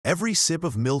Every sip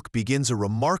of milk begins a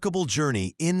remarkable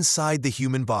journey inside the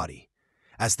human body.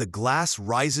 As the glass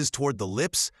rises toward the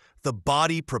lips, the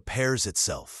body prepares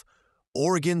itself,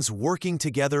 organs working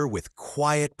together with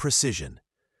quiet precision.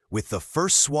 With the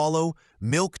first swallow,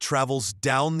 milk travels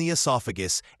down the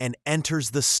esophagus and enters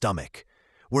the stomach,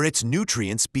 where its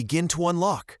nutrients begin to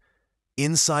unlock.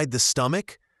 Inside the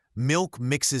stomach, milk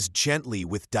mixes gently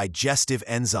with digestive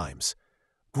enzymes,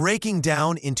 breaking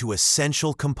down into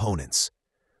essential components.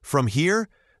 From here,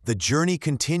 the journey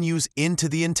continues into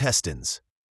the intestines.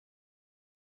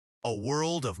 A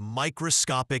world of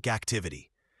microscopic activity.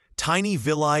 Tiny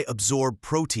villi absorb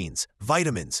proteins,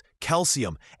 vitamins,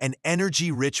 calcium, and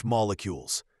energy-rich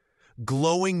molecules.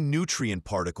 Glowing nutrient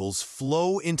particles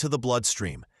flow into the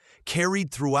bloodstream,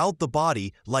 carried throughout the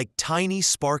body like tiny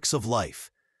sparks of life.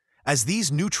 As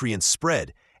these nutrients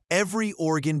spread, every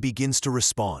organ begins to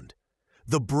respond.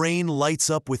 The brain lights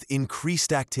up with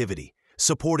increased activity,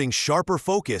 supporting sharper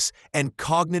focus and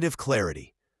cognitive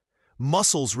clarity.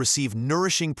 Muscles receive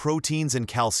nourishing proteins and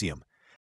calcium,